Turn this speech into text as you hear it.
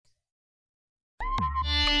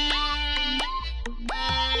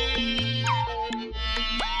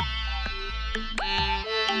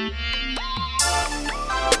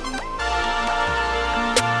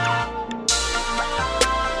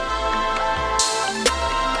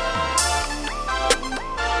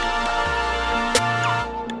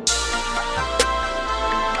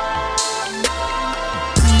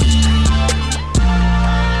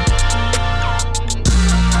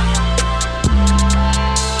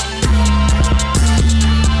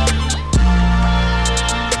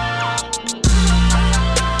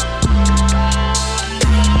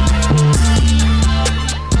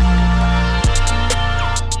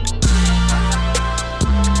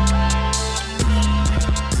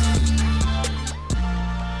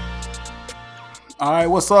All right,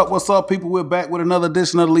 what's up? What's up, people? We're back with another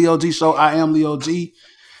edition of the Leo G Show. I am Leo G,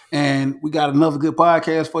 and we got another good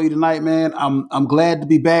podcast for you tonight, man. I'm glad to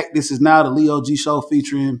be back. This is now the Leo G Show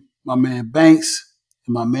featuring my man Banks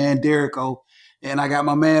and my man Derrico, and I got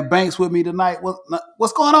my man Banks with me tonight.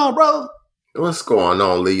 What's going on, brother? What's going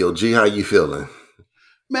on, Leo G? How you feeling?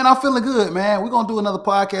 Man, I'm feeling good, man. We're gonna do another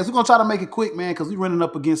podcast. We're gonna try to make it quick, man, because we're running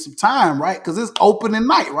up against some time, right? Because it's opening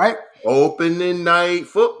night, right? Opening night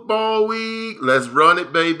football week. Let's run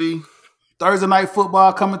it, baby. Thursday night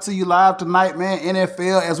football coming to you live tonight, man.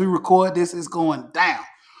 NFL, as we record this, is going down.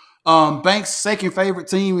 Banks' second favorite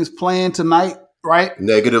team is playing tonight, right?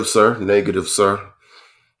 Negative, sir. Negative, sir.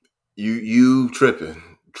 You tripping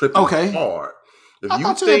Okay. hard. If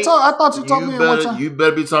I thought you told me one time. You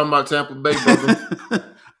better be talking about Tampa Bay, brother.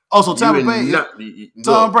 Also, Tampa Bay. Look,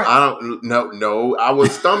 I don't. No. I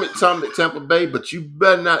was stomach Tampa Bay, but you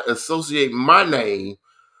better not associate my name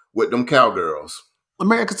with them cowgirls.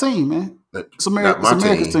 America's team, man. It's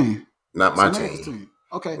America's team. Not my team.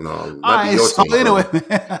 Okay. No. All right.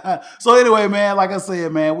 So anyway, man. Like I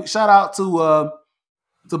said, man, we shout out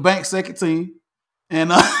to Banks' second team,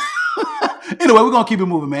 and anyway, we're gonna keep it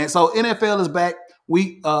moving, man. So NFL is back.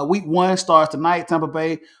 Week one starts tonight. Tampa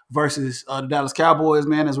Bay versus the Dallas Cowboys,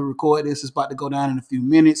 man. As we record this, it's about to go down in a few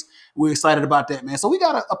minutes. We're excited about that, man. So we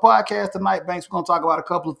got a podcast tonight, Banks. We're gonna talk about a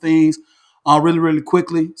couple of things, really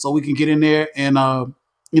quickly, so we can get in there and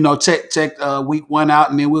check week one out,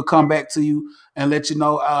 and then we'll come back to you and let you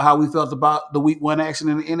know how we felt about the week one action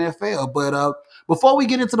in the NFL. But before we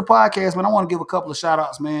get into the podcast, man, I want to give a couple of shout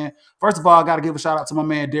outs, man. First of all, I got to give a shout out to my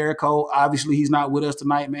man Derrico. Obviously, he's not with us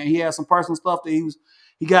tonight, man. He has some personal stuff that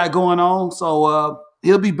he got going on, so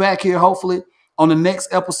he'll be back here hopefully on the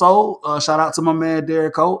next episode. Shout out to my man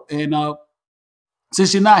Derrico, and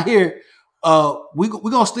since you're not here, we're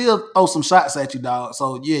gonna still throw some shots at you, dog.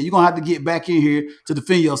 So yeah, you're gonna have to get back in here to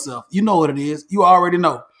defend yourself. You know what it is. You already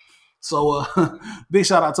know. So big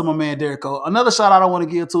shout out to my man Derrico. Another shout out I want to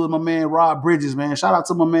give to is my man Rob Bridges, man. Shout out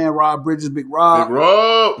to my man Rob Bridges, Big Rob. Big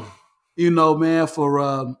Rob. You know, man,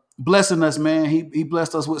 for blessing us, man. He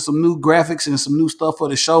blessed us with some new graphics and some new stuff for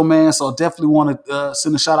the show, man. So definitely want to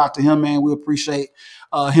send a shout out to him, man. We appreciate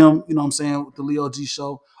him, you know what I'm saying, with the Leo G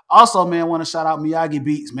Show. Also, man, want to shout out Miyagi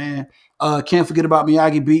Beats, man. Can't forget about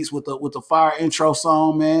Miyagi Beats with the fire intro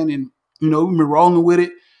song, man. And, we've been rolling with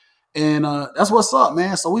it. And that's what's up,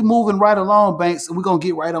 man. So we moving right along, Banks, and we're going to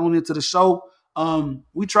get right on into the show.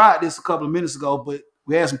 We tried this a couple of minutes ago, but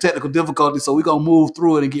we had some technical difficulties, so we're going to move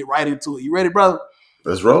through it and get right into it. You ready, brother?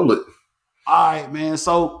 Let's roll it. All right, man.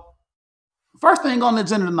 So first thing on the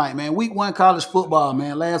agenda tonight, man, week one college football,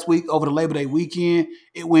 man. Last week over the Labor Day weekend,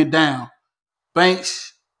 it went down.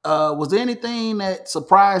 Banks, was there anything that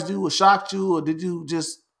surprised you or shocked you, or did you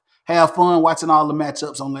just have fun watching all the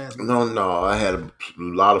matchups on last week? No. I had a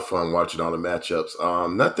lot of fun watching all the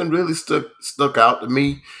matchups. Nothing really stuck out to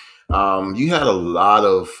me. You had a lot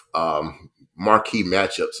of marquee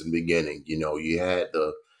matchups in the beginning. You had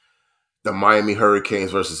the Miami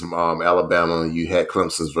Hurricanes versus Alabama. You had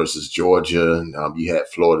Clemson versus Georgia. You had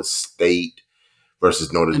Florida State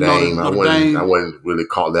versus Notre Dame. I wouldn't really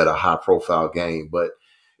call that a high profile game, but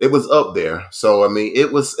it was up there. So I mean,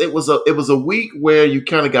 it was a week where you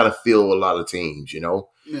kind of got to feel a lot of teams, Yeah.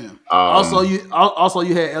 Also, you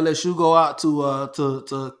had LSU go out to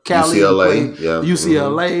Cali, UCLA,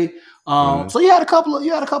 UCLA. So you had a couple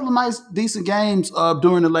of nice, decent games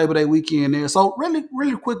during the Labor Day weekend there. So really,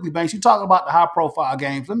 really quickly, Banks, you talk about the high profile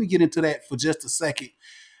games. Let me get into that for just a second.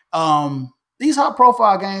 These high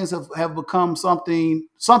profile games have become something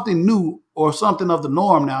new or something of the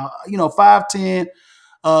norm now. 5-10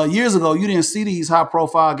 years ago, you didn't see these high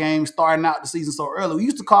profile games starting out the season so early. We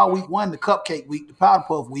used to call week one the cupcake week, the powder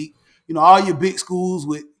puff week. All your big schools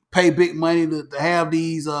would pay big money to have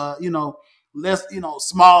these, small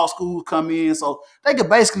schools come in, so they could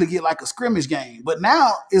basically get like a scrimmage game. But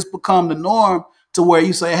now it's become the norm to where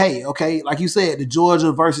you say, hey, okay, like you said, the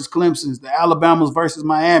Georgia versus Clemson's, the Alabamas versus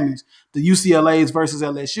Miami's, the UCLA's versus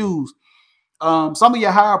LSU's. Some of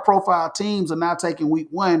your higher profile teams are now taking week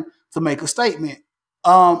one to make a statement.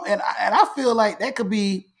 And I feel like that could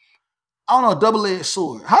be, I don't know, a double-edged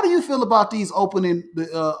sword. How do you feel about these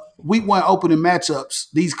week one opening matchups?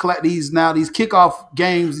 These kickoff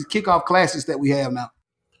games, these kickoff classes that we have now.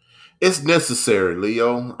 It's necessary,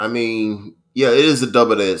 Leo. I mean, yeah, it is a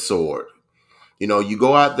double-edged sword. You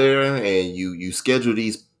go out there and you schedule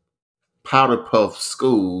these powder puff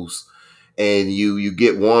schools, and you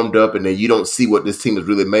get warmed up, and then you don't see what this team is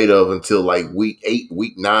really made of until like week 8,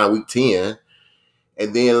 week 9, week 10.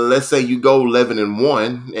 And then let's say you go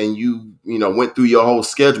 11-1 and you went through your whole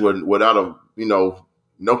schedule without no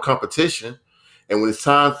competition. And when it's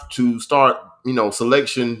time to start,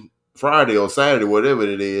 selection Friday or Saturday, whatever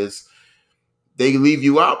it is, they leave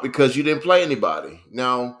you out because you didn't play anybody.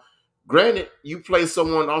 Now, granted, you play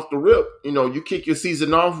someone off the rip, you kick your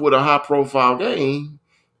season off with a high profile game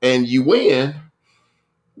and you win.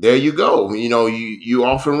 There you go. You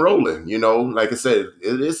off and rolling. Like I said,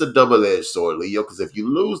 it is a double-edged sword, Leo, because if you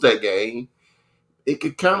lose that game, it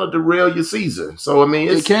could kind of derail your season. So, I mean,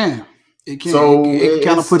 it can. It can. So it can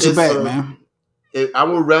kind of put you back, man. I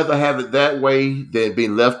would rather have it that way than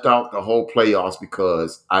being left out the whole playoffs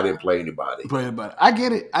because I didn't play anybody. I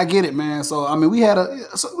get it, man. So I mean, we had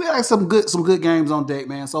some good games on deck,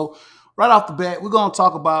 man. So right off the bat, we're gonna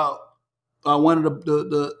talk about one of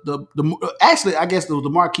the actually, I guess the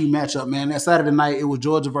marquee matchup, man. That Saturday night, it was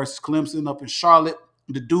Georgia versus Clemson up in Charlotte.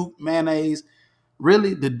 The Duke mayonnaise,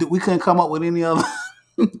 really, we couldn't come up with any other.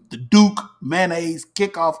 The Duke mayonnaise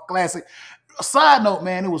kickoff classic. A side note,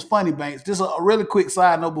 man, it was funny, Banks. Just a really quick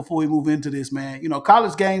side note before we move into this, man.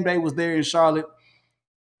 College Game Day was there in Charlotte.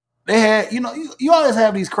 They had, you always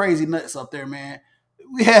have these crazy nuts up there, man.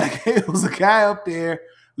 It was a guy up there,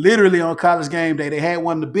 literally on College Game Day. They had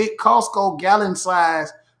one of the big Costco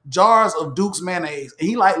gallon-sized jars of Duke's mayonnaise, and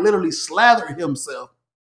he literally slathered himself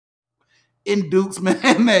in Duke's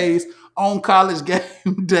mayonnaise on College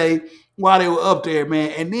Game Day while they were up there,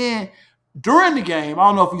 man. And then during the game, I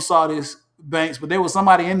don't know if you saw this, Banks, but there was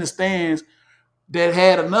somebody in the stands that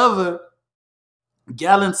had another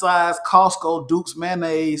gallon-sized Costco Duke's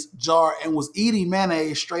mayonnaise jar and was eating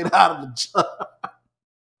mayonnaise straight out of the jar.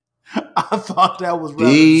 I thought that was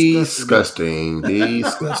rather disgusting.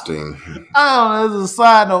 Disgusting. I don't know. This is a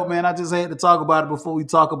side note, man. I just had to talk about it before we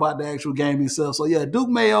talk about the actual game itself. So, yeah, Duke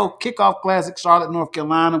Mayo kickoff classic, Charlotte, North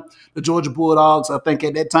Carolina. The Georgia Bulldogs, I think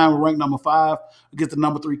at that time, were ranked number 5 against the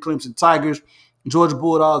number 3 Clemson Tigers. Georgia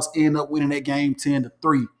Bulldogs end up winning that game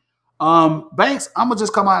 10-3. Banks, I'm going to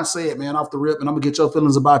just come out and say it, man, off the rip, and I'm going to get your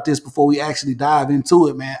feelings about this before we actually dive into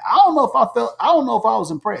it, man. I don't know if I was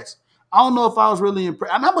impressed. I don't know if I was really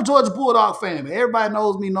impressed. And I'm a Georgia Bulldog fan, man. Everybody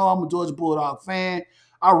knows me, know I'm a Georgia Bulldog fan.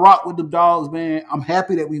 I rock with the dogs, man. I'm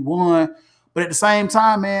happy that we won. But at the same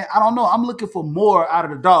time, man, I don't know. I'm looking for more out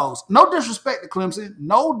of the dogs. No disrespect to Clemson.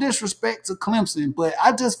 But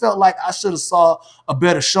I just felt like I should have saw a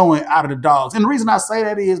better showing out of the dogs. And the reason I say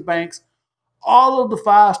that is, Banks, all of the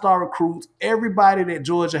 5-star recruits, everybody that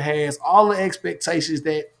Georgia has, all the expectations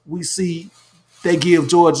that we see they give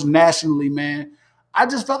Georgia nationally, man, I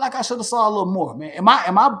just felt like I should have saw a little more, man. Am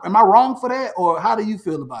I wrong for that, or how do you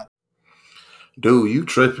feel about it? Dude, you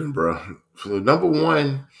tripping, bro. Number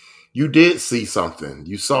one, you did see something.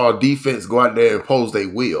 You saw a defense go out there and pose their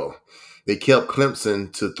will. They kept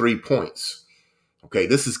Clemson to 3 points. Okay,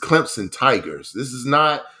 this is Clemson Tigers. This is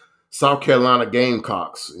not South Carolina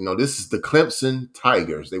Gamecocks. This is the Clemson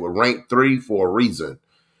Tigers. They were ranked 3 for a reason.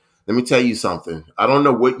 Let me tell you something. I don't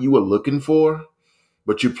know what you were looking for,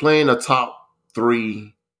 but you're playing a top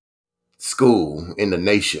 3 school in the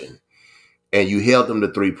nation, and you held them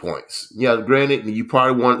to 3 points. Yeah, granted, you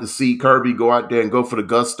probably wanted to see Kirby go out there and go for the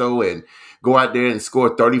gusto and go out there and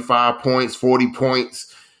score 35 points, 40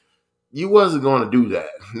 points. You wasn't going to do that.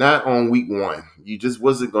 Not on week 1. You just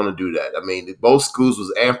wasn't going to do that. I mean, both schools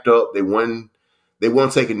was amped up. They weren't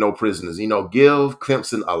taking no prisoners. Give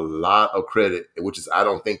Clemson a lot of credit, which is I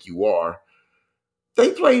don't think you are.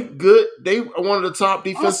 They played good. They are one of the top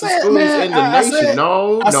defensive schools in the nation.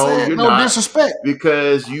 No, you're not. No disrespect.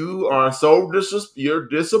 Because you are you're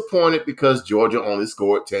disappointed because Georgia only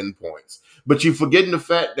scored 10 points. But you're forgetting the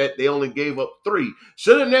fact that they only gave up 3.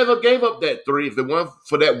 Should have never gave up that 3 if it weren't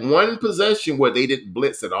for that one possession where they didn't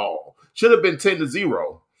blitz at all. Should have been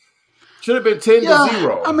 10-0. Should have been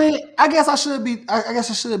 10-0. I mean, I guess I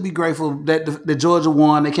should be grateful that the Georgia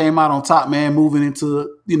won. They came out on top, man, moving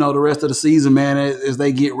into, the rest of the season, man, as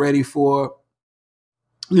they get ready for,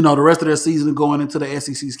 the rest of their season going into the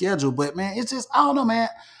SEC schedule. But, man, it's just, I don't know, man.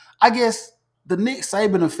 I guess the Nick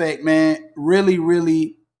Saban effect, man, really,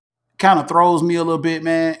 really kind of throws me a little bit,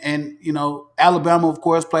 man. And, Alabama, of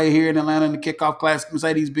course, played here in Atlanta in the kickoff classic,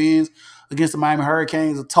 Mercedes-Benz against the Miami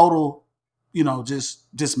Hurricanes, a total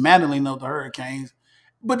just dismantling of the Hurricanes.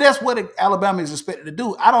 But that's what Alabama is expected to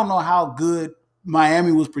do. I don't know how good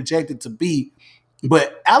Miami was projected to be,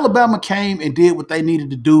 but Alabama came and did what they needed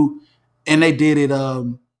to do, and they did it,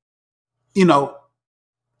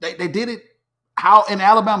 they did it how in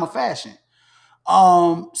Alabama fashion.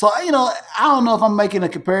 So, I don't know if I'm making a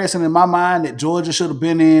comparison in my mind that Georgia should have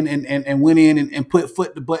been in and went in and put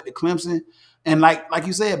foot to butt to Clemson. And like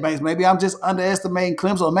you said, Banks, maybe I'm just underestimating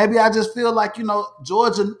Clemson. Or maybe I just feel like,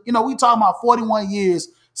 Georgia, we talking about 41 years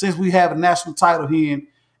since we have a national title here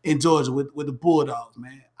in Georgia with the Bulldogs,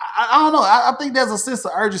 man. I don't know. I think there's a sense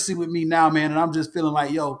of urgency with me now, man, and I'm just feeling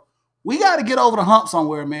like, yo, we got to get over the hump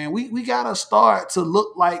somewhere, man. We got to start to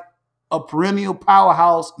look like a perennial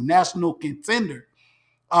powerhouse national contender.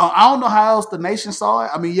 I don't know how else the nation saw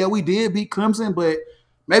it. I mean, yeah, we did beat Clemson, but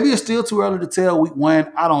maybe it's still too early to tell week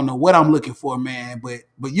one. I don't know what I'm looking for, man.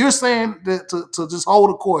 But you're saying that to just hold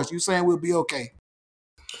the course. You're saying we'll be okay.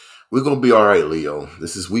 We're gonna be all right, Leo.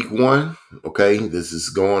 This is week one. Okay, this is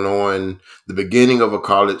going on the beginning of a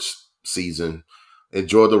college season.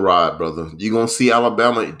 Enjoy the ride, brother. You're gonna see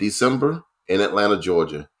Alabama in December in Atlanta,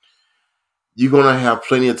 Georgia. You're gonna have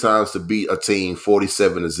plenty of times to beat a team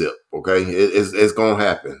 47-0. Okay, it's gonna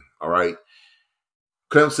happen. All right.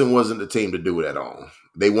 Clemson wasn't the team to do that on.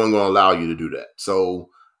 They weren't gonna allow you to do that. So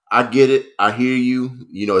I get it. I hear you.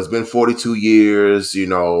 You know, it's been 42 years. You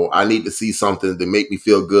know, I need to see something to make me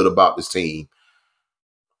feel good about this team.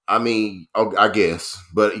 I mean, I guess,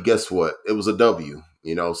 but guess what? It was a W.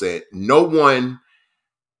 You know what I'm saying? No one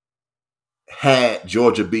had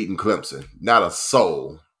Georgia beating Clemson. Not a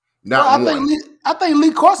soul. Not Well, one. I think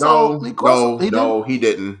Lee Corso. No, he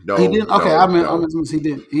didn't. No, he didn't. Okay, no, I mean, no. he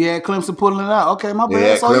didn't. He had Clemson pulling it out. Okay, my He bad.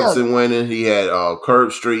 had So Clemson winning. He had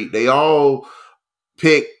Curb Street. They all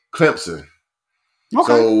picked Clemson. Okay.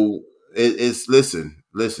 So it's listen.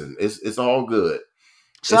 It's all good.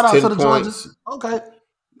 Shout out to the Georgia. Okay.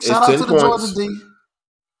 Shout out to the Georgia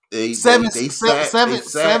D. Seven sacks, dude.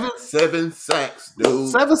 7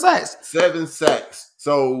 sacks. 7 sacks.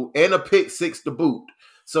 So and a pick 6 to boot.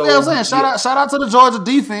 So yeah, I'm saying shout out to the Georgia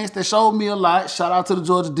defense that showed me a lot. Shout out to the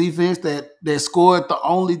Georgia defense that scored the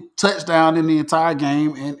only touchdown in the entire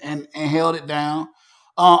game and held it down.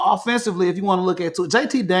 Offensively, if you want to look at it,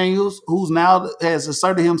 JT Daniels, who's now has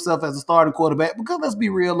asserted himself as a starting quarterback, because let's be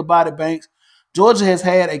real about it, Banks. Georgia has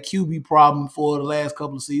had a QB problem for the last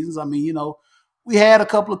couple of seasons. I mean, you know, we had a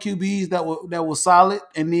couple of QBs that were solid,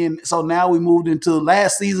 and then so now we moved into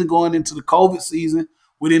last season, going into the COVID season.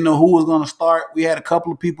 We didn't know who was going to start. We had a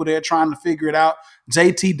couple of people there trying to figure it out.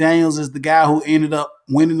 JT Daniels is the guy who ended up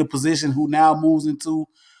winning the position, who now moves into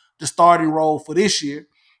the starting role for this year.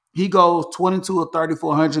 He goes 22 or 30 for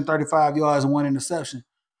 135 yards and 1 interception.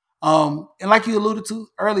 And like you alluded to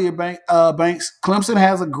earlier, Banks, Clemson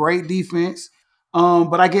has a great defense.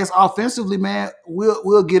 But I guess offensively, man,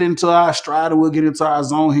 we'll get into our stride and we'll get into our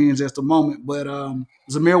zone here in just a moment. But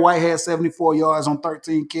Zamir White had 74 yards on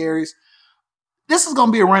 13 carries. This is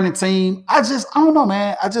gonna be a running team. I don't know,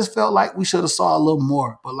 man. I just felt like we should have saw a little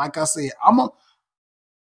more. But like I said, I'm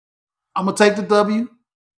gonna take the W.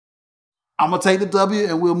 I'm gonna take the W,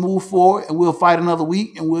 and we'll move forward, and we'll fight another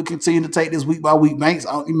week, and we'll continue to take this week by week. Banks,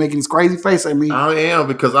 you making this crazy face at me. I am,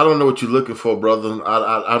 because I don't know what you're looking for, brother.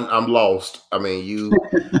 I'm lost. I mean,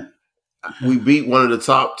 we beat one of the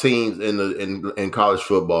top teams in college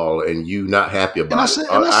football, and you not happy about it.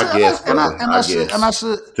 I guess, brother. I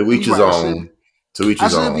should. To each his own. To each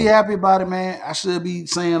his own. I should be happy about it, man. I should be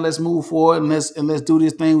saying let's move forward and let's do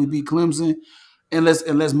this thing. We beat Clemson. And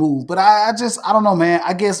let's move. But I don't know, man.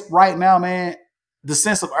 I guess right now, man, the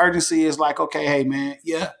sense of urgency is like, okay, hey, man,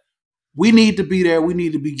 yeah, we need to be there. We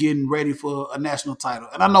need to be getting ready for a national title.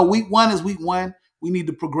 And I know week one is week one. We need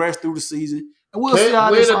to progress through the season. And we'll see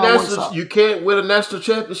how this all works out. You can't win a national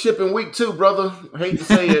championship in week 2, brother. I hate to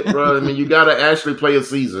say it, bro. I mean, you got to actually play a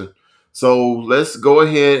season. So let's go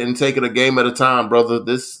ahead and take it a game at a time, brother.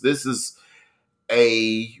 This is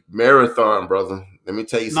a marathon, brother. Let me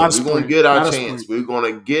tell you something. We're going to get our chance. We're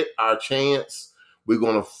going to get our chance. We're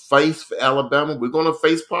going to face Alabama. We're going to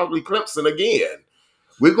face probably Clemson again.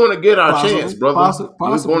 We're going to get our chance, brother.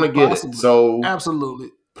 We're going to get it. So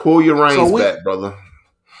absolutely, pull your reins back, brother.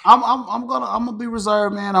 I'm gonna be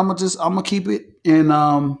reserved, man. I'm gonna keep it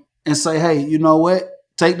and say, hey, you know what?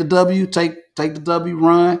 Take the W, take the W,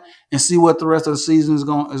 run, and see what the rest of the season is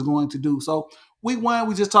going to do. So. Week 1,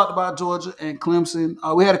 we just talked about Georgia and Clemson.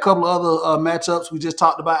 We had a couple of other matchups. We just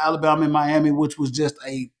talked about Alabama and Miami, which was just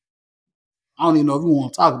I don't even know if you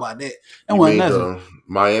want to talk about that. And you mean the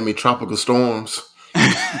Miami tropical storms?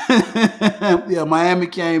 Yeah, Miami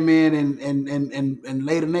came in and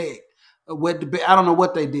laid an egg. I don't know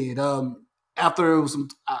what they did. After it was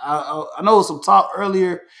I know it was some talk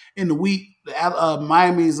earlier in the week.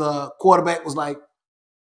 Miami's quarterback was like,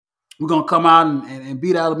 we're going to come out and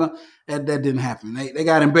beat Alabama. That didn't happen. They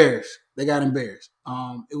got embarrassed.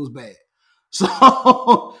 It was bad.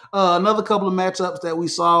 So another couple of matchups that we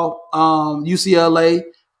saw, UCLA,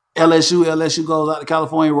 LSU. LSU goes out to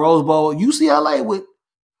California Rose Bowl. UCLA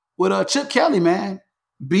with Chip Kelly, man,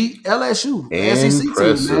 beat LSU. Impressive. SEC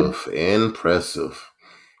team, man. Impressive.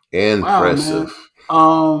 Wow, man.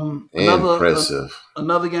 Impressive.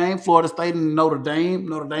 Another game, Florida State and Notre Dame.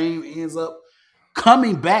 Notre Dame ends up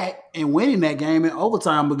coming back and winning that game in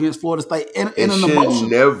overtime against Florida State in It an should emotion.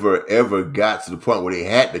 never ever got to the point where they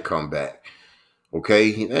had to come back.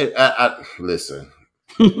 Okay, I listen,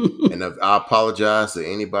 and I apologize to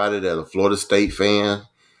anybody that's a Florida State fan.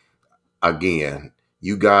 Again,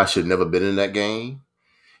 you guys should never been in that game.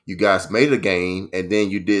 You guys made a game, and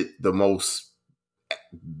then you did the most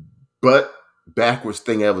butt backwards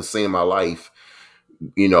thing I ever seen in my life.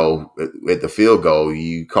 At the field goal,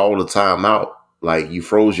 you called a timeout, like you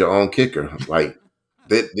froze your own kicker. Like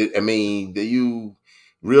I mean, do you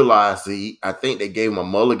realize I think they gave him a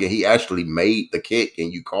mulligan. He actually made the kick,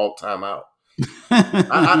 and you called timeout.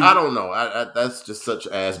 I don't know. That's just such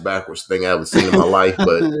an ass backwards thing I ever seen in my life.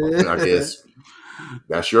 But I guess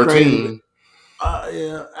that's your Crazy. team.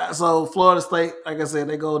 Yeah. So Florida State, like I said,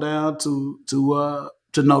 they go down to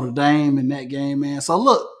Notre Dame in that game, man. So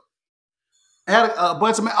look, I had a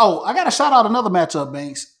bunch of I got to shout out another matchup,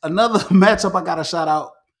 Banks. Another matchup I got to shout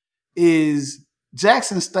out is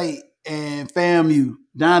Jackson State and FAMU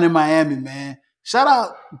down in Miami, man. Shout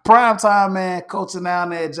out primetime, man, coaching down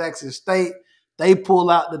there at Jackson State. They pull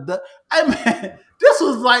out hey, man, this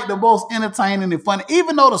was like the most entertaining and funny,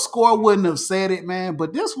 even though the score wouldn't have said it, man,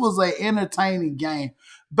 but this was an entertaining game.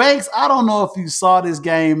 Banks, I don't know if you saw this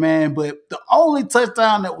game, man, but the only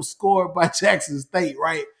touchdown that was scored by Jackson State,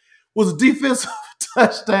 right, was a defensive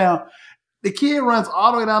touchdown. The kid runs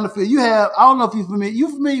all the way down the field. I don't know if you're familiar. You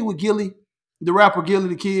familiar with Gilly, the rapper Gilly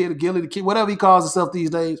the Kid, whatever he calls himself these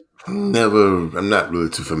days? Never. I'm not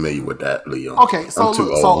really too familiar with that, Leon. Okay,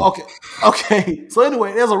 okay. So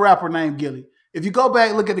anyway, there's a rapper named Gilly. If you go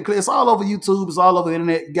back, look at the clip, it's all over YouTube, it's all over the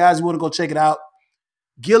internet. Guys, you want to go check it out.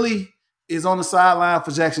 Gilly is on the sideline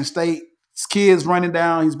for Jackson State. His kid's running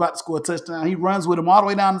down. He's about to score a touchdown. He runs with him all the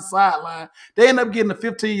way down the sideline. They end up getting a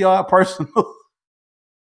 15-yard personal.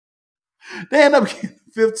 They end up getting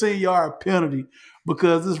a 15-yard penalty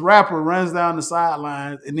because this rapper runs down the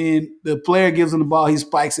sidelines and then the player gives him the ball. He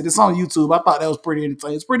spikes it. It's on YouTube. I thought that was pretty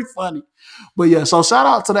entertaining. It's pretty funny. But yeah, so shout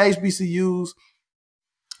out to the HBCUs.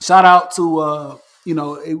 Shout out to,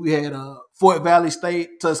 we had Fort Valley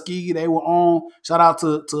State, Tuskegee. They were on. Shout out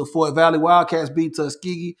to Fort Valley Wildcats beat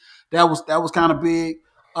Tuskegee. That was kind of big. It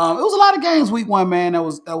was a lot of games week one, man. That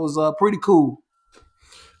was pretty cool.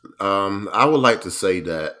 I would like to say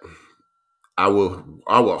that I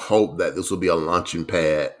will hope that this will be a launching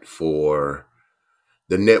pad for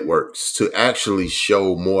the networks to actually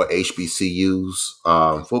show more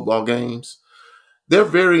HBCUs football games. They're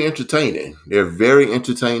very entertaining.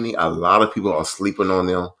 A lot of people are sleeping on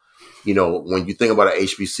them. When you think about an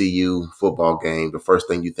HBCU football game, the first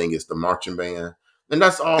thing you think is the marching band. And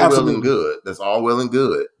that's all well and good. That's all well and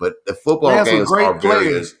good. But the football games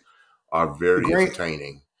are very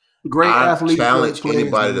entertaining. Great athletes. I challenge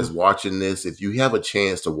anybody that's watching this, if you have a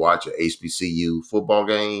chance to watch an HBCU football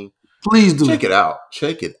game, please do. Check it out.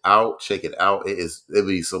 It'll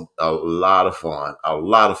be a lot of fun.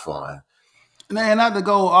 And not to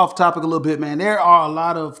go off topic a little bit, man, there are a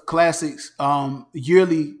lot of classics,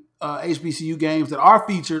 yearly HBCU games that are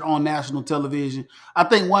featured on national television. I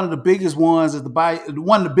think one of the biggest ones is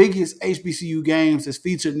one of the biggest HBCU games that's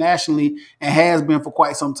featured nationally and has been for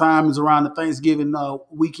quite some time is around the Thanksgiving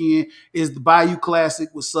weekend is the Bayou Classic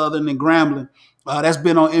with Southern and Grambling. That's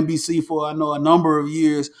been on NBC for, I know, a number of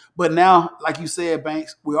years. But now, like you said,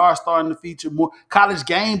 Banks, we are starting to feature more. College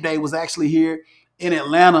Game Day was actually here in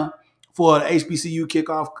Atlanta for the HBCU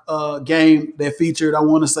kickoff game that featured, I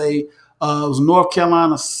want to say, it was North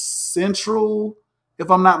Carolina Central,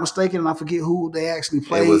 if I'm not mistaken, and I forget who they actually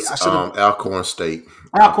played. It was Alcorn State.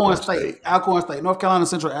 Alcorn State. North Carolina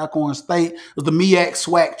Central, Alcorn State. It was the MEAC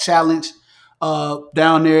SWAC Challenge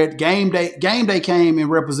down there. Game Day came and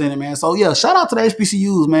represented, man. So, yeah, shout out to the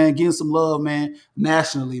HBCUs, man, getting some love, man,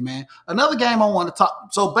 nationally, man. Another game I want to talk.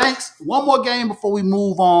 So, Banks, one more game before we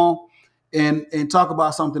move on and talk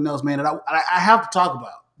about something else, man, that I have to talk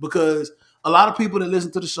about because a lot of people that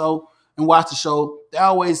listen to the show and watch the show, they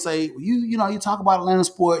always say, well, you talk about Atlanta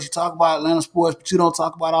sports, but you don't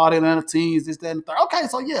talk about all the Atlanta teams, this, that, and the third. Okay,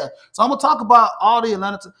 so yeah. So I'm going to talk about all the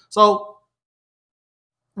Atlanta teams. So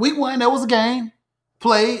week one, there was a game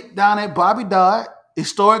played down at Bobby Dodd,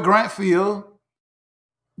 historic Grant Field,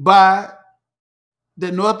 by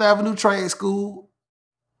the North Avenue Trade School,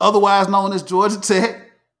 otherwise known as Georgia Tech.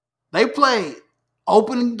 They played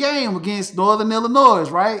opening game against Northern Illinois,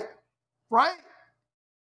 right? Right?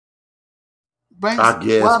 Banks, I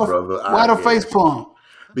guess, brother. Why the face pump?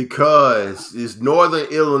 Because it's Northern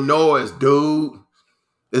Illinois, dude.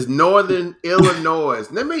 It's Northern Illinois.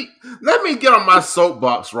 Let me get on my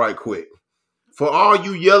soapbox right quick For all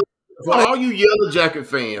you yellow jacket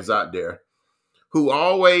fans out there who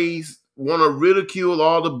always want to ridicule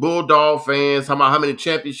all the Bulldog fans, how many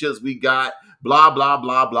championships we got, blah, blah,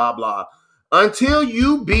 blah, blah, blah. Until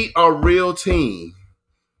you beat a real team,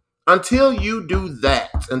 until you do that,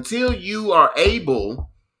 until you are able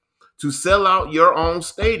to sell out your own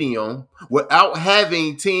stadium without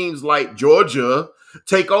having teams like Georgia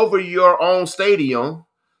take over your own stadium,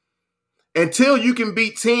 until you can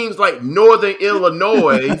beat teams like Northern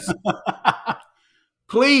Illinois,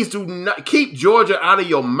 please do not keep Georgia out of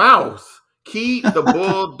your mouth. Keep the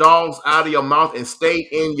Bulldogs out of your mouth and stay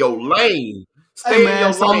in your lane. Stay in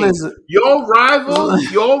your lane. Listen. Your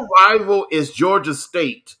rival is Georgia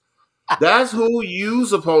State. That's who you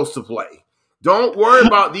supposed to play. Don't worry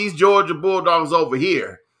about these Georgia Bulldogs over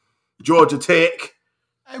here. Georgia Tech.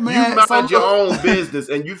 Hey man, you mind your own business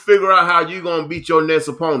and you figure out how you're going to beat your next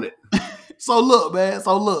opponent. So look, man.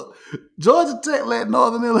 Georgia Tech let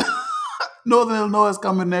Northern Illinois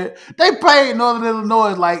come in there. They paid Northern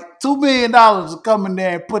Illinois like $2 million to come in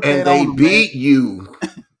there and put that on them. And they beat you.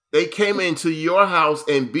 They came into your house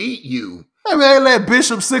and beat you. Hey man, they let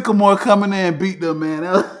Bishop Sycamore come in there and beat them,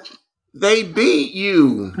 man. They beat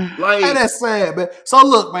you. Like, hey, that's sad, man. So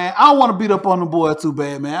look, man, I don't want to beat up on the boy too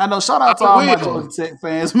bad, man. I know. Shout out to all my Georgia Tech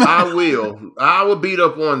fans, man. I will beat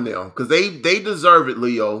up on them because they deserve it,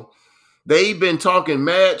 Leo. They've been talking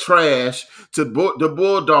mad trash to the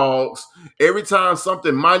Bulldogs every time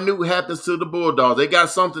something minute happens to the Bulldogs. They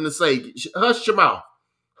got something to say. Hush your mouth.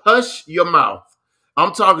 Hush your mouth.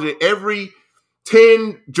 I'm talking to every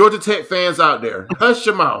 10 Georgia Tech fans out there. Hush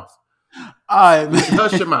your mouth. All right, man.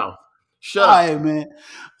 Hush your mouth. Shut up. All right, man.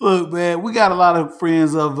 Look, man, we got a lot of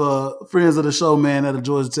friends of the show, man, that are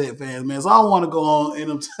Georgia Tech fans, man. So I don't want to go on in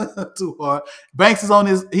them too hard. Banks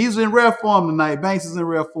is he's in rare form tonight. Banks is in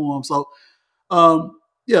rare form. So,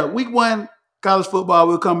 week 1, college football,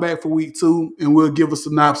 we'll come back for week 2, and we'll give a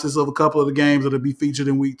synopsis of a couple of the games that'll be featured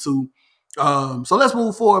in week 2. So let's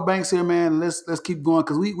move forward, Banks here, man. Let's keep going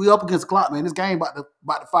because we up against the clock, man. This game about to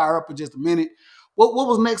fire up in just a minute. What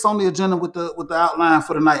was next on the agenda with the outline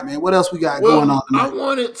for the night, man? What else we got going on tonight? I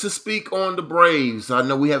wanted to speak on the Braves. I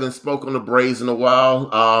know we haven't spoken on the Braves in a while.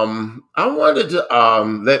 I wanted to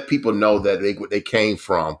let people know that they came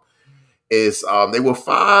from is they were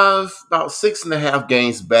about 6.5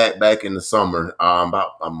 games back in the summer,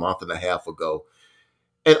 about a month and a half ago.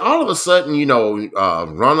 And all of a sudden,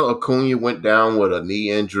 Ronald Acuna went down with a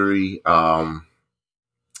knee injury.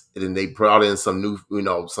 And then they brought in some new,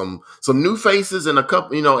 some new faces and a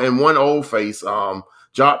couple, and one old face.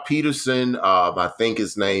 Jock Peterson, I think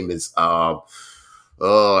his name is name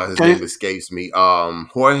escapes me.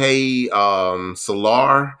 Jorge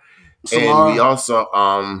Soler. And we also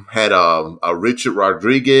had a Richard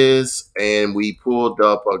Rodriguez, and we pulled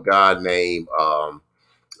up a guy named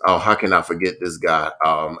how can I forget this guy?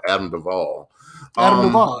 Adam Duvall.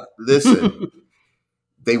 Listen.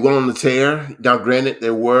 They went on the tear. Now, granted,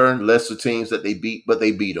 there were lesser teams that they beat, but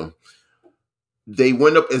they beat them. They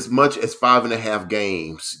went up as much as 5.5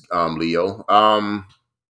 games, Leo. I'm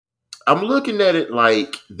looking at it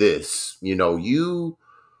like this. You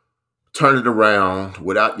turn it around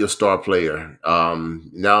without your star player.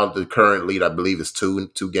 Now the current lead, I believe, is two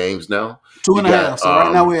games now. 2.5. So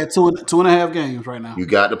right now we're at 2.5 games right now. You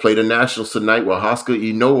got to play the Nationals tonight with Huascar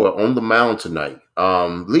Ynoa on the mound tonight.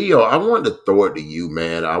 Leo, I wanted to throw it to you,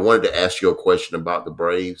 man. I wanted to ask you a question about the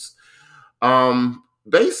Braves.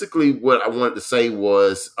 Basically, what I wanted to say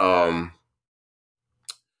was going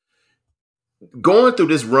through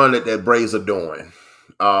this run that Braves are doing,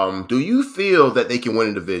 do you feel that they can win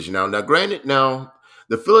a division? Now, granted,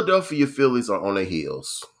 the Philadelphia Phillies are on their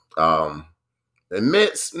heels. The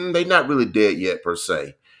Mets, they're not really dead yet, per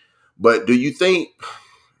se. But do you think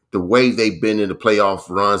the way they've been in the playoff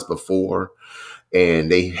runs before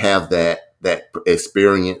and they have that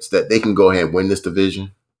experience that they can go ahead and win this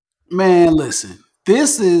division? Man, listen.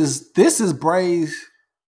 This is Braves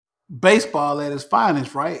baseball at its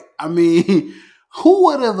finest, right? I mean, who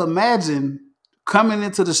would have imagined coming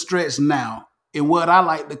into the stretch now in what I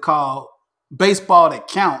like to call baseball that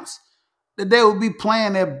counts, that they would be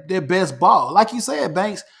playing their best ball? Like you said,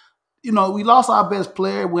 Banks, we lost our best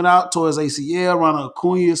player, went out towards ACL, Ronald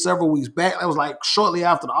Acuna several weeks back. That was like shortly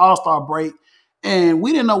after the All-Star break. And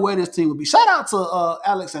we didn't know where this team would be. Shout out to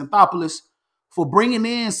Alex Anthopoulos for bringing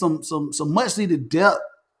in some much needed depth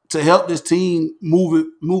to help this team move it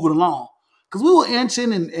along. Because we were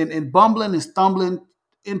inching and bumbling and stumbling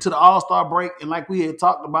into the All-Star break. And like we had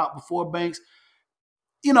talked about before, Banks,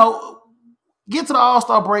 get to the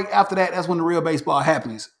All-Star break after that, that's when the real baseball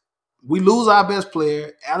happens. We lose our best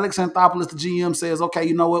player. Alex Anthopoulos, the GM, says, okay,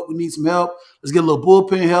 you know what? We need some help. Let's get a little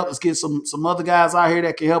bullpen help. Let's get some other guys out here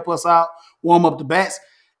that can help us out, warm up the bats.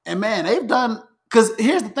 And man, they've done, because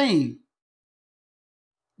here's the thing.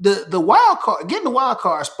 The wild card, getting the wild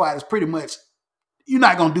card spot is pretty much, you're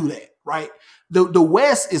not gonna do that, right? The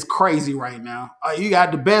West is crazy right now. You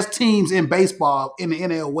got the best teams in baseball in the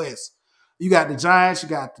NL West. You got the Giants, you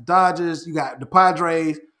got the Dodgers, you got the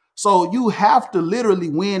Padres. So you have to literally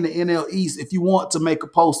win the NL East if you want to make a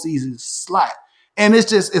postseason slot. And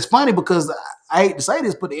it's funny because I hate to say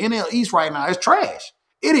this, but the NL East right now is trash.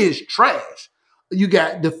 It is trash. You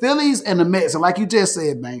got the Phillies and the Mets, and like you just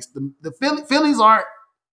said, Banks, the Phillies aren't.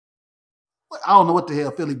 I don't know what the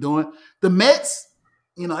hell Philly doing. The Mets,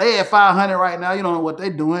 they at 500 right now. You don't know what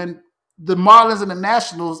they're doing. The Marlins and the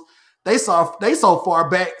Nationals, they so far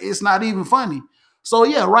back, it's not even funny. So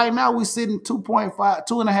yeah, right now we're sitting 2.5,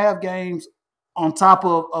 2.5 games on top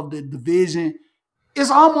of the division.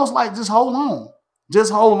 It's almost like just hold on.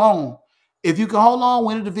 Just hold on. If you can hold on,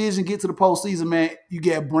 win the division, get to the postseason, man, you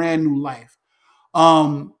get a brand new life.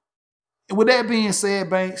 With that being said,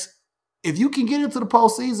 Banks, if you can get into the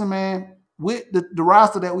postseason, man, with the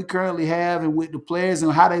roster that we currently have and with the players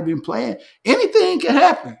and how they've been playing, anything can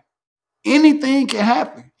happen. Anything can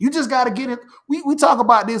happen. You just got to get it. We talk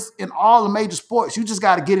about this in all the major sports. You just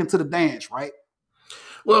got to get into the dance, right?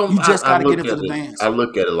 Well, You just got to get into the dance. I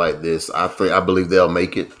look at it like this. I believe they'll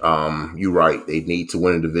make it. You're right. They need to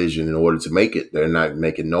win a division in order to make it. They're not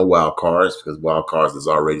making no wild cards because wild cards is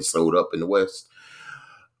already sold up in the West.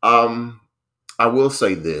 I will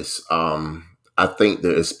say this. I think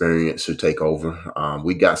the experience should take over.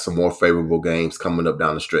 We got some more favorable games coming up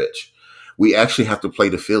down the stretch. We actually have to play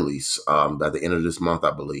the Phillies at the end of this month,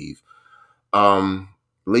 I believe.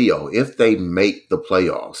 Leo, if they make the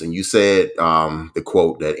playoffs, and you said the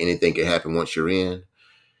quote that anything can happen once you're in,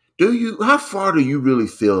 how far do you really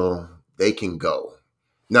feel they can go?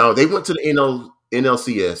 Now, they went to the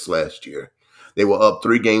NLCS last year. They were up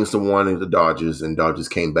 3-1 at the Dodgers, and Dodgers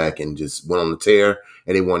came back and just went on the tear,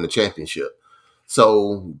 and they won the championship.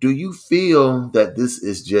 So, do you feel that this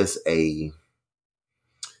is just a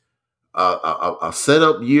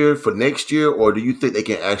setup year for next year, or do you think they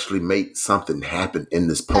can actually make something happen in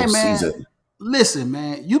this postseason? Hey, listen,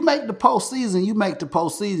 man, you make the postseason,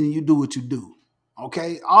 you do what you do.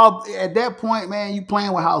 Okay? At that point, man, you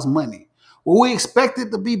playing with house money. Well, we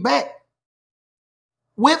expected to be back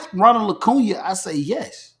with Ronald Acuna. I say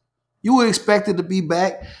yes. You were expected to be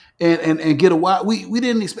back and get a wild. We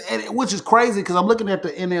didn't expect, which is crazy because I'm looking at the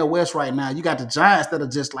NL West right now. You got the Giants that are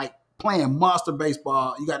just like playing monster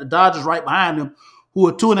baseball. You got the Dodgers right behind them who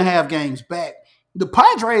are 2.5 games back. The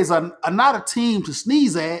Padres are not a team to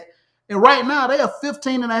sneeze at. And right now they are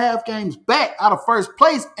 15.5 games back out of first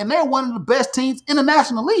place, and they're one of the best teams in the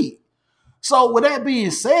National League. So with that being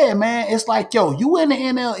said, man, it's like, yo, you in the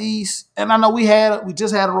NL East, and I know we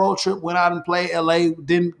just had a road trip, went out and played LA,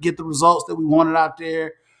 didn't get the results that we wanted out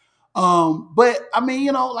there. But I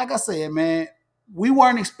mean, like I said, man, we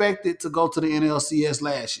weren't expected to go to the NLCS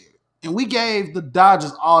last year. And we gave the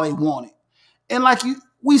Dodgers all they wanted. And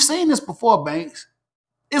we've seen this before, Banks.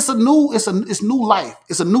 It's new life.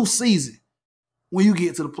 It's a new season when you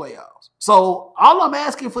get to the playoffs. So all I'm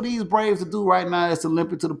asking for these Braves to do right now is to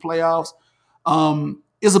limp into the playoffs.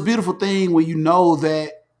 It's a beautiful thing when you know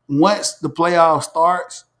that once the playoff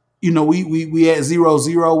starts, we at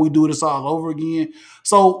 0-0, we do this all over again.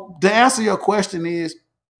 So to answer your question is,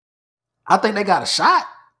 I think they got a shot.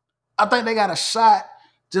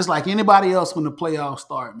 Just like anybody else when the playoffs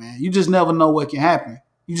start, man. You just never know what can happen.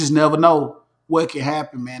 You just never know what can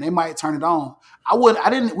happen, man. They might turn it on.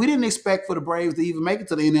 We didn't expect for the Braves to even make it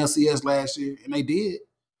to the NLCS last year, and they did.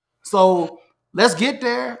 So let's get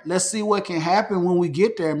there. Let's see what can happen when we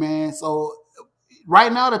get there, man. So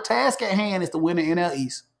right now, the task at hand is to win the NL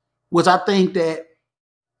East, which I think it'll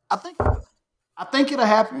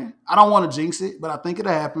happen. I don't want to jinx it, but I think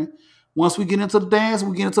it'll happen. Once we get into the dance,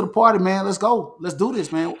 we get into the party, man. Let's go. Let's do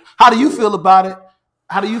this, man. How do you feel about it?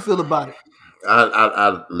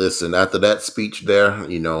 I listen, after that speech there,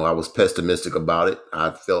 I was pessimistic about it. I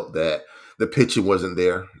felt that the pitching wasn't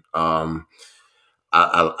there. I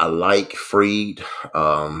like Fried.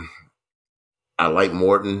 I like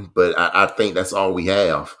Morton, but I think that's all we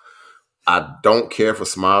have. I don't care for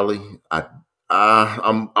Smiley.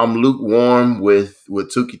 I'm lukewarm with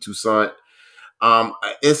Touki Toussaint.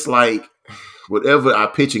 It's like whatever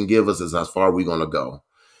our pitching give us is as far we're gonna go.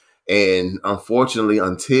 And unfortunately,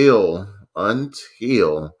 until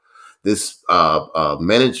this owners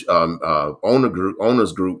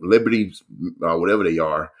group, Liberty, whatever they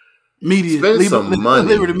are, Media, Spend some money.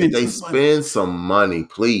 Liberty Media, They some money. spend some money,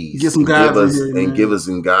 please, Get some and guys in here, give man. us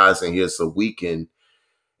some guys in here so we can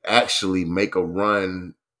actually make a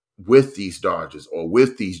run with these Dodgers or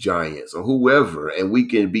with these Giants or whoever, and we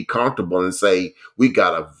can be comfortable and say we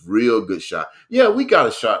got a real good shot. Yeah, we got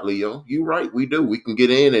a shot, Leo. You're right, we do. We can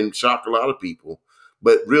get in and shock a lot of people.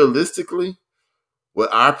 But realistically, with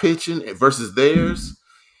our pitching versus theirs,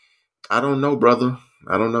 I don't know, brother.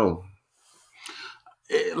 I don't know.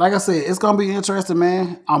 Like I said, it's gonna be interesting,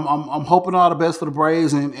 man. I'm hoping all the best for the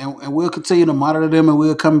Braves, and we'll continue to monitor them, and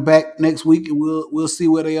we'll come back next week, and we'll see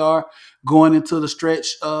where they are going into the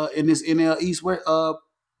stretch in this NL East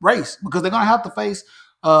race, because they're gonna have to face.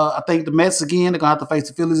 I think the Mets again. They're gonna have to face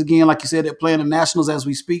the Phillies again. Like you said, they're playing the Nationals as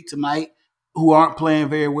we speak tonight, who aren't playing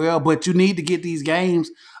very well. But you need to get these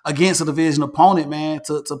games against a division opponent, man,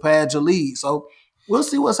 to pad your lead. So we'll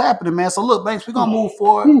see what's happening, man. So look, Banks, we're gonna move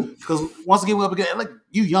forward because once again we're up again. Like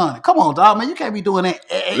you yawning. Come on, dog, man. You can't be doing that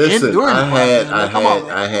Listen, during the podcast, man. Come on,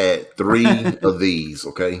 man. I had 3 of these.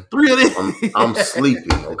 Okay, 3 of these. I'm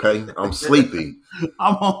sleeping. Okay, I'm sleepy.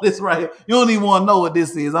 I'm on this right here. You don't even want to know what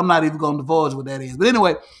this is. I'm not even gonna divulge what that is. But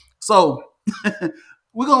anyway, so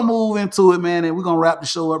we're gonna move into it, man, and we're gonna wrap the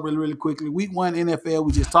show up really, really quickly. Week 1 NFL,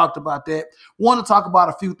 we just talked about that. Want to talk about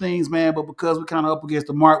a few things, man, but because we're kind of up against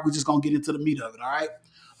the mark, we're just gonna get into the meat of it. All right.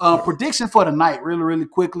 Prediction for the night, really, really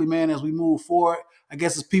quickly, man, as we move forward. I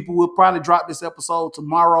guess as people will probably drop this episode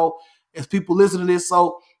tomorrow, as people listen to this,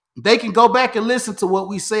 so they can go back and listen to what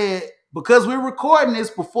we said because we're recording this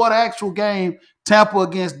before the actual game, Tampa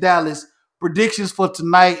against Dallas. Predictions for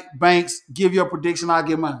tonight, Banks. Give your prediction. I'll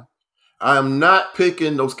give mine. I'm not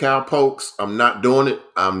picking those cowpokes. I'm not doing it.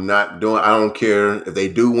 I don't care if they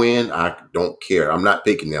do win. I don't care. I'm not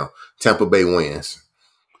picking them. Tampa Bay wins.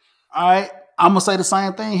 All right. I'm going to say the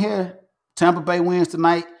same thing here. Tampa Bay wins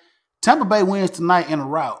tonight. Tampa Bay wins tonight in a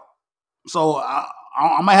rout. So I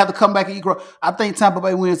might have to come back and eat. I think Tampa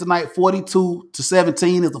Bay wins tonight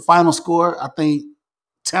 42-17 is the final score. I think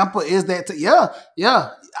Tampa is that. Yeah.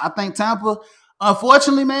 I think Tampa,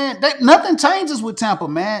 unfortunately, man, nothing changes with Tampa,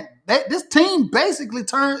 man. This team basically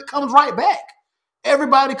comes right back.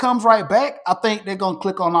 Everybody comes right back. I think they're going to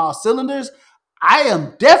click on all cylinders. I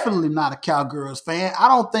am definitely not a Cowgirls fan. I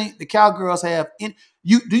don't think the Cowgirls have do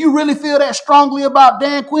you really feel that strongly about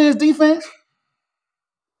Dan Quinn's defense?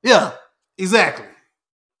 Yeah, exactly.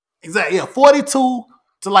 Yeah,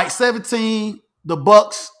 42-17. The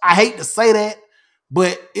Bucks. I hate to say that,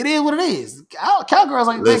 but it is what it is. Cowgirls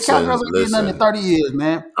ain't getting nothing in 30 years,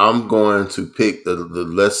 man. I'm going to pick the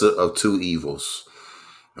lesser of two evils.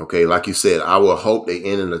 Okay, like you said, I will hope they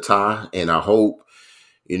end in a tie, and I hope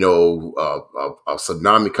a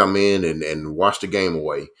tsunami come in and wash the game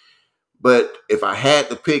away. But if I had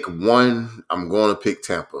to pick one, I'm going to pick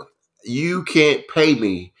Tampa. You can't pay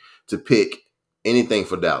me to pick anything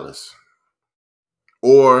for Dallas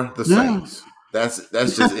or the Saints. That's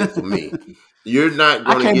just it for me. You're not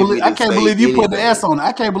going to give me. I can't believe you put the S on it.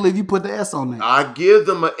 I can't believe you put the S on that. I give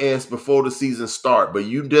them an S before the season start, but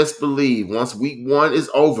you just believe once week 1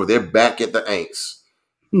 is over, they're back at the Aints.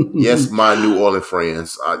 Yes, my New Orleans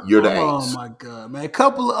friends, you're the Aints. Oh my God, man!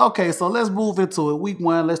 Okay, so let's move into it. Week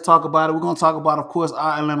 1, let's talk about it. We're gonna talk about, of course,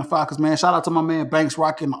 our Atlanta Falcons, man. Shout out to my man Banks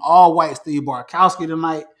rocking all white Steve Bartkowski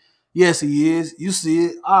tonight. Yes, he is. You see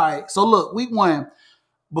it. All right. So look, week 1.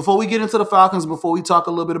 Before we get into the Falcons, before we talk a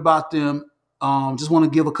little bit about them, just want to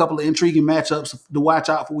give a couple of intriguing matchups to watch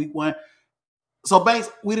out for week 1. So Banks,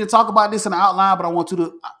 we didn't talk about this in the outline, but I want you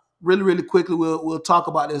to really, really quickly. We'll talk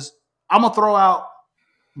about this. I'm gonna throw out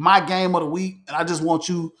my game of the week, and I just want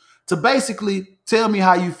you to basically tell me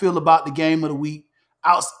how you feel about the game of the week.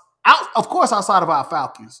 Of course, outside of our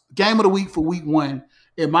Falcons, game of the week for week 1,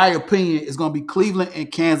 in my opinion, is going to be Cleveland and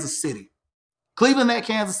Kansas City. Cleveland at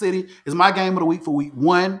Kansas City is my game of the week for week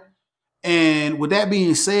 1. And with that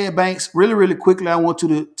being said, Banks, really, really quickly, I want you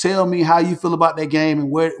to tell me how you feel about that game and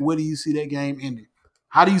where do you see that game ending?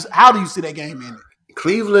 How do you see that game ending?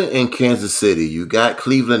 Cleveland and Kansas City. You got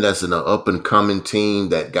Cleveland that's an up-and-coming team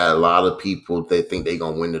that got a lot of people that think they're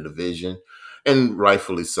going to win the division, and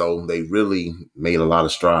rightfully so. They really made a lot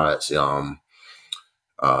of strides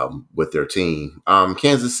with their team.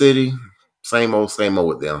 Kansas City, same old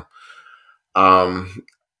with them.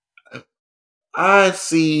 I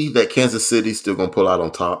see that Kansas City's still going to pull out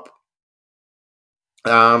on top.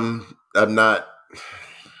 I'm not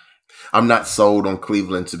sold on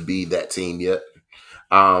Cleveland to be that team yet.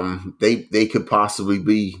 They could possibly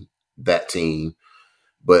be that team,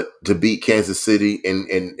 but to beat Kansas City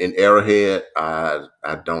in Arrowhead, I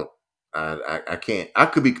can't. I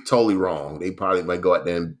could be totally wrong. They probably might go out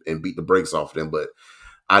there and beat the brakes off them, but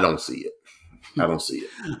I don't see it.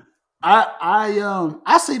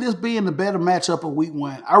 I see this being the better matchup of week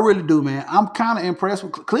one. I really do, man. I'm kind of impressed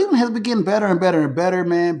with Cleveland has been getting better and better and better,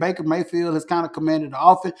 man. Baker Mayfield has kind of commanded the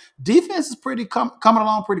offense. Defense is pretty coming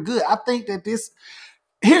along pretty good. I think that this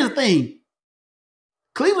here's the thing.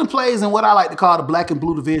 Cleveland plays in what I like to call the black and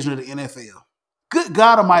blue division of the NFL. Good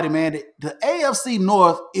God Almighty, man! The AFC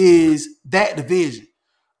North is that division.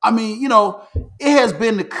 I mean, it has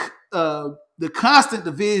been the constant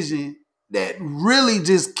division that really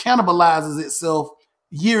just cannibalizes itself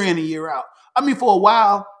year in and year out. I mean, for a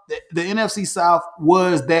while, the NFC South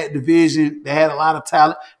was that division that had a lot of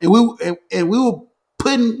talent, and we were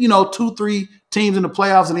putting 2-3 teams in the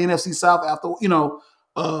playoffs in the NFC South after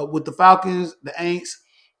with the Falcons, the Aints,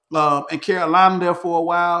 and Carolina there for a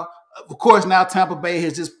while. Of course, now Tampa Bay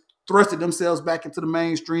has just thrusted themselves back into the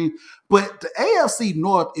mainstream. But the AFC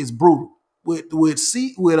North is brutal with the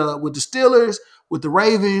Steelers, with the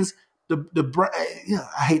Ravens.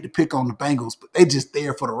 I hate to pick on the Bengals, but they just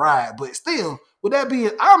there for the ride. But still, with that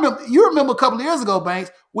being, you remember a couple of years ago,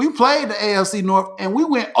 Banks, we played the AFC North and we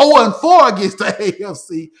went 0-4 against the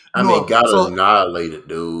AFC I North. mean, got annihilated,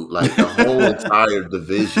 dude. Like the whole entire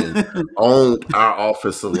division owned our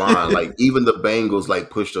offensive line. Like even the Bengals like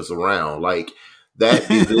pushed us around. Like that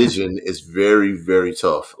division is very, very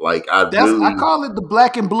tough. Like I call it the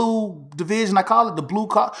black and blue division. I call it the blue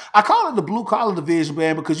collar division,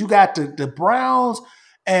 man, because you got the Browns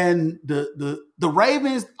and the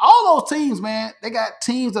Ravens, all those teams, man. They got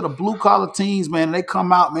teams that are blue collar teams, man. And they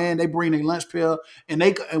come out, man. They bring their lunch pail, and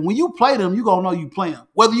when you play them, you gonna know you play them.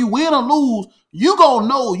 Whether you win or lose, you gonna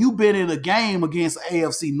know you been in a game against an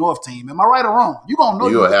AFC North team. Am I right or wrong? You gonna know.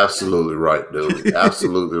 You are absolutely right, dude.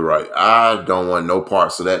 Absolutely right. I don't want no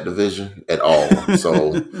parts of that division at all.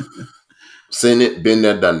 So, seen it, been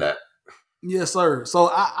there, done that. Yes, sir. So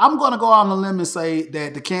I'm going to go out on a limb and say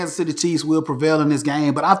that the Kansas City Chiefs will prevail in this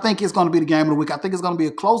game, but I think it's going to be the game of the week. I think it's going to be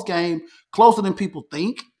a close game, closer than people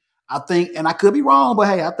think. I think, and I could be wrong, but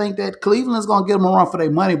hey, I think that Cleveland is going to give them a run for their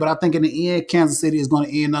money, but I think in the end, Kansas City is going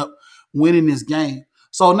to end up winning this game.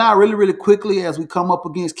 So now, really, really quickly, as we come up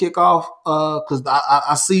against kickoff, because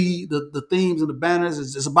I see the themes and the banners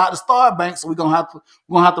is just about to start, Bank. So we're gonna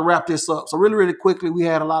have to wrap this up. So really, really quickly, we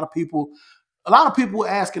had a lot of people were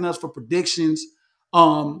asking us for predictions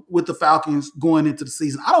with the Falcons going into the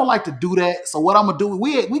season. I don't like to do that. So what I'm gonna do,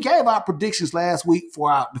 we gave our predictions last week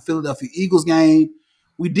for the Philadelphia Eagles game.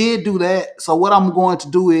 We did do that. So what I'm going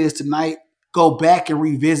to do is tonight go back and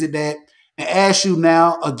revisit that and ask you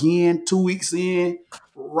now again, 2 weeks in,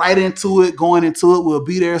 right into it, going into it. We'll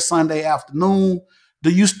be there Sunday afternoon.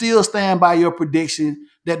 Do you still stand by your prediction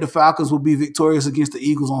that the Falcons will be victorious against the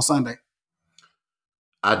Eagles on Sunday?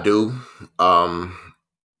 I do,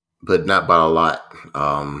 but not by a lot.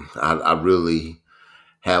 I really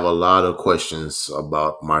have a lot of questions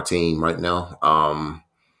about my team right now.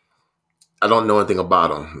 I don't know anything about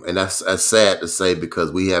them, and that's sad to say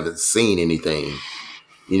because we haven't seen anything,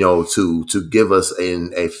 to give us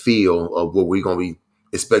a feel of what we're going to be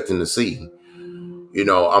expecting to see.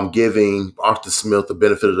 I'm giving Arthur Smith the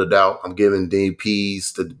benefit of the doubt. I'm giving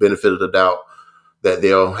DPs the benefit of the doubt that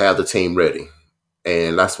they'll have the team ready.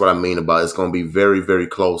 And that's what I mean about it's going to be very, very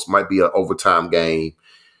close. Might be an overtime game.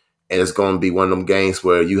 And it's going to be one of them games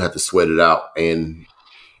where you have to sweat it out. And,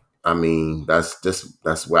 I mean,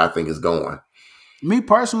 that's where I think it's going. Me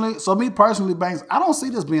personally, Banks, I don't see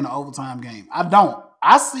this being an overtime game. I don't.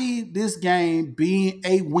 I see this game being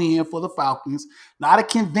a win for the Falcons. Not a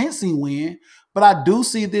convincing win, but I do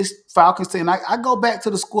see this Falcons team. I go back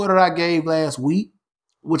to the score that I gave last week,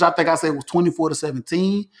 which I think I said was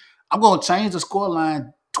 24-17. I'm going to change the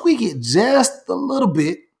scoreline, tweak it just a little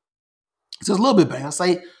bit. Just a little bit, man. I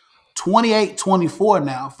say 28-24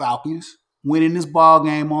 now, Falcons, winning this ball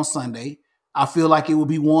game on Sunday. I feel like it will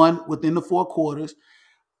be won within the 4 quarters.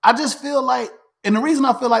 I just feel like, and the reason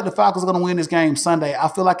I feel like the Falcons are going to win this game Sunday, I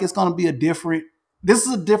feel like it's going to be this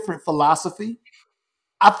is a different philosophy.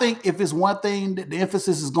 I think if it's one thing that the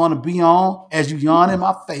emphasis is going to be on, as you yawn in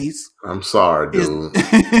my face. I'm sorry, dude.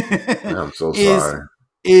 I'm so sorry.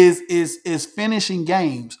 Is finishing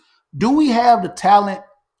games. Do we have the talent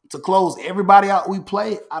to close everybody out we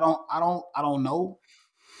play? I don't know.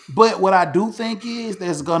 But what I do think is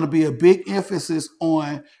there's going to be a big emphasis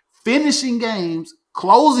on finishing games,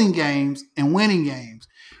 closing games, and winning games.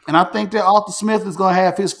 And I think that Arthur Smith is going to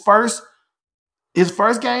have his first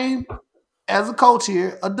game as a coach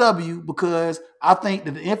here, a W, because I think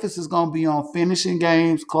that the emphasis is going to be on finishing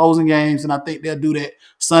games, closing games, and I think they'll do that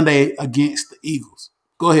Sunday against the Eagles.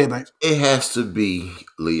 Go ahead, Banks. It has to be,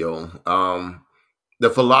 Leo. The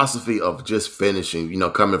philosophy of just finishing,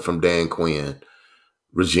 coming from Dan Quinn,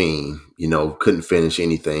 regime. Couldn't finish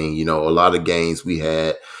anything. A lot of games we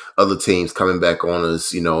had other teams coming back on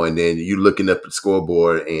us. And then you looking up at the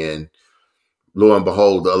scoreboard and lo and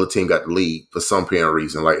behold, the other team got the lead for some apparent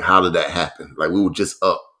reason. Like, how did that happen? Like, we were just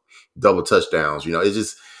up double touchdowns. It's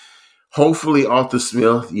just hopefully Arthur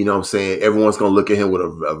Smith, what I'm saying, everyone's going to look at him with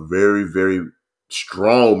a very, very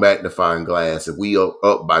strong magnifying glass if we are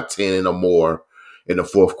up by 10 or more in the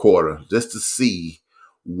fourth quarter, just to see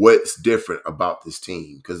what's different about this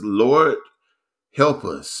team. Because, Lord, help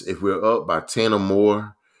us if we're up by 10 or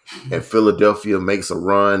more and Philadelphia makes a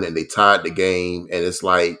run and they tied the game and it's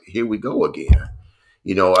like, here we go again.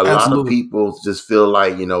 A lot of people just feel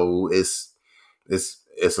like, it's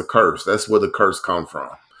a curse. That's where the curse come from.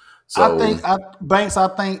 So Banks, I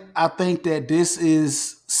think that this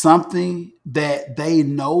is something that they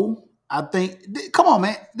know. Come on,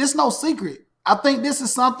 man, this is no secret. I think this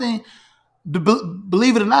is something,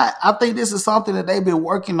 believe it or not, I think this is something that they've been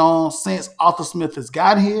working on since Arthur Smith has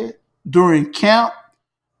got here, during camp,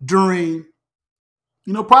 during,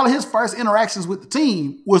 probably his first interactions with the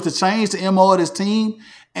team was to change the MO of this team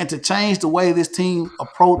and to change the way this team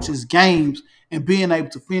approaches games and being able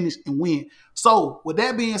to finish and win. So with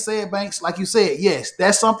that being said, Banks, like you said, yes,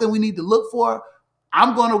 that's something we need to look for.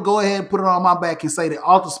 I'm going to go ahead and put it on my back and say that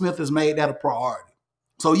Arthur Smith has made that a priority.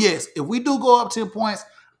 So yes, if we do go up 10 points,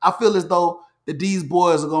 I feel as though that these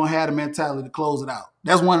boys are going to have the mentality to close it out.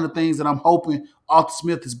 That's one of the things that I'm hoping Arthur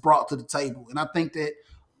Smith has brought to the table. And I think that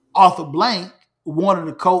Arthur Blank wanted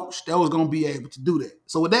a coach that was going to be able to do that.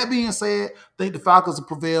 So with that being said, I think the Falcons will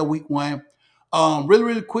prevail week 1. Really,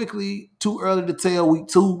 really quickly, too early to tell week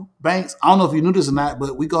 2. Banks, I don't know if you knew this or not,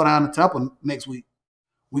 but we go down to Tampa next week.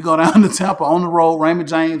 We go down to Tampa on the road, Raymond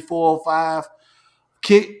James 405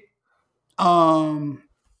 kick.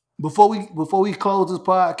 Before we close this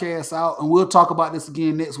podcast out, and we'll talk about this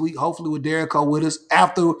again next week, hopefully with Derek with us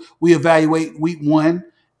after we evaluate week 1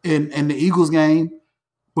 in the Eagles game.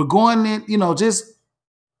 But going in, just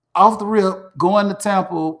off the rip, going to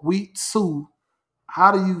Tampa week 2,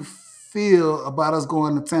 how do you feel about us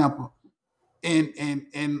going to Tampa? And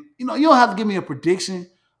you don't have to give me a prediction,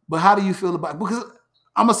 but how do you feel about it? Because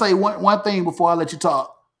I'm gonna say one thing before I let you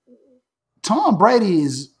talk. Tom Brady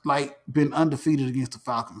is been undefeated against the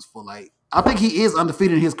Falcons for I think he is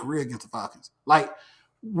undefeated in his career against the Falcons.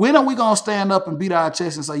 When are we gonna stand up and beat our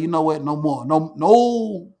chest and say, you know what, no more,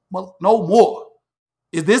 no more?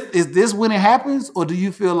 Is this when it happens, or do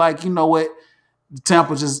you feel like, you know what,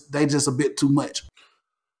 Tampa just a bit too much?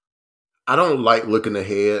 I don't like looking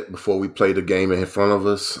ahead before we play the game in front of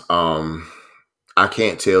us. I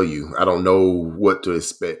can't tell you. I don't know what to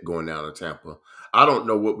expect going down to Tampa. I don't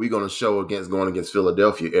know what we're going to show going against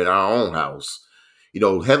Philadelphia in our own house.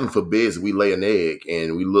 Heaven forbids we lay an egg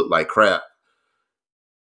and we look like crap.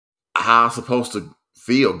 How am I supposed to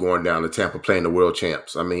feel going down to Tampa playing the world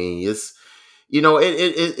champs? I mean, it's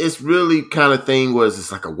it's really kind of thing where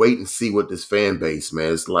it's like a wait and see with this fan base,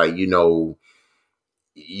 man. It's like,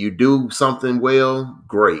 you do something well,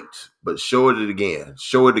 great, but show it again.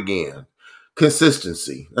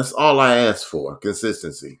 Consistency. That's all I ask for.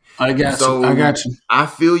 Consistency. I got you. I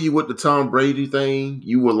feel you with the Tom Brady thing.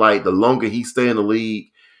 You were like, the longer he stay in the league,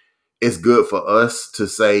 it's good for us to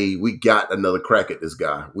say we got another crack at this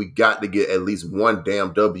guy. We got to get at least one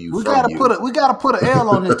damn W. We gotta put an L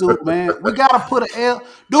on this dude, man. We gotta put an L,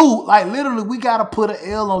 dude. Literally, we gotta put an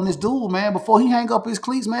L on this dude, man, before he hang up his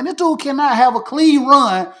cleats, man. This dude cannot have a clean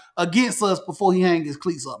run against us before he hang his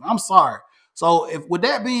cleats up. I'm sorry. So, with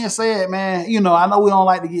that being said, man, I know we don't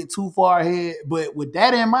like to get too far ahead, but with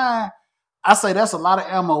that in mind, I say that's a lot of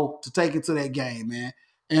ammo to take into that game, man.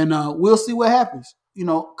 And we'll see what happens.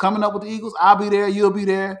 Coming up with the Eagles, I'll be there, you'll be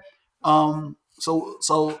there. So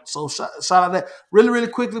shout out that. Really, really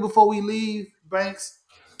quickly before we leave, Banks,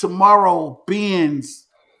 tomorrow, Ben's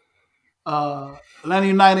Atlanta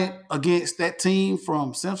United against that team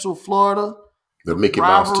from Central Florida. The Mickey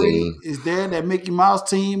Mouse team is there. That Mickey Mouse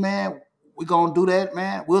team, man. We're going to do that,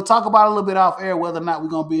 man. We'll talk about it a little bit off air whether or not we're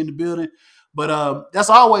going to be in the building. But that's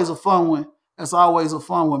always a fun one.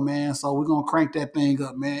 Man. So we're going to crank that thing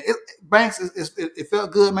up, man. Banks, it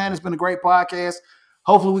felt good, man. It's been a great podcast.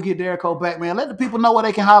 Hopefully we get Derek back, man. Let the people know where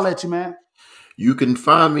they can holler at you, man. You can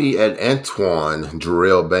find me at Antoine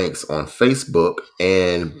Jarrell Banks on Facebook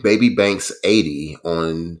and Baby Banks 80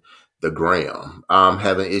 on the gram. I'm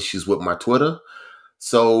having issues with my Twitter.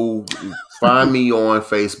 So find me on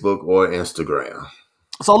Facebook or Instagram.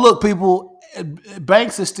 So look, people,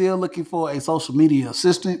 Banks is still looking for a social media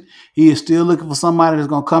assistant. He is still looking for somebody that's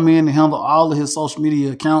going to come in and handle all of his social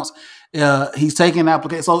media accounts. He's taking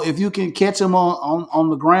application. So if you can catch him on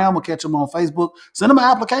the gram or catch him on Facebook, send him an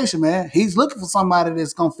application, man. He's looking for somebody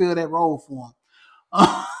that's gonna fill that role for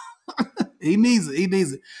him. He needs it. He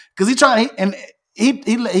needs it because he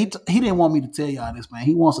didn't want me to tell y'all this, man.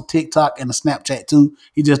 He wants a TikTok and a Snapchat too.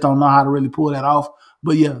 He just don't know how to really pull that off.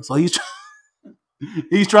 But yeah, so he's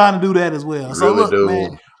trying to do that as well. So Really, look, dude.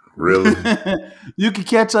 man. Really? You can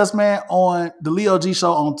catch us, man, on the Leo G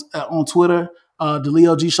Show on Twitter. The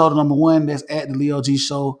Leo G Show, the number one. That's at the Leo G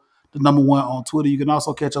Show, the number one on Twitter. You can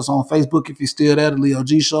also catch us on Facebook if you're still there, the Leo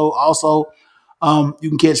G Show. Also, you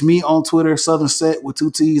can catch me on Twitter, Southern Set with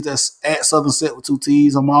 2 T's. That's at Southern Set with 2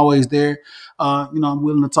 T's. I'm always there. I'm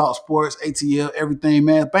willing to talk sports, ATL, everything,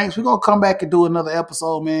 man. Banks, we're going to come back and do another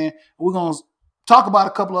episode, man. We're going to talk about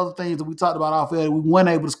a couple other things that we talked about off air that we weren't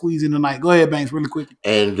able to squeeze in tonight. Go ahead, Banks, really quick.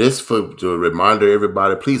 And just to reminder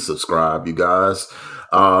everybody, please subscribe, you guys.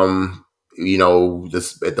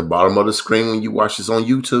 Just at the bottom of the screen when you watch this on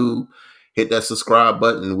YouTube, hit that subscribe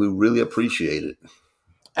button. We really appreciate it.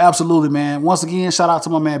 Absolutely, man. Once again, shout out to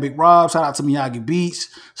my man Big Rob. Shout out to Miyagi Beach.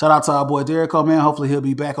 Shout out to our boy Derico, man. Hopefully he'll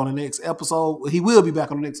be back on the next episode. He will be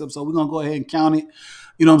back on the next episode. We're going to go ahead and count it.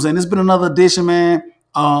 You know what I'm saying? It's been another edition, man.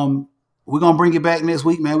 We're going to bring it back next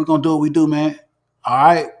week, man. We're going to do what we do, man. All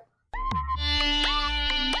right.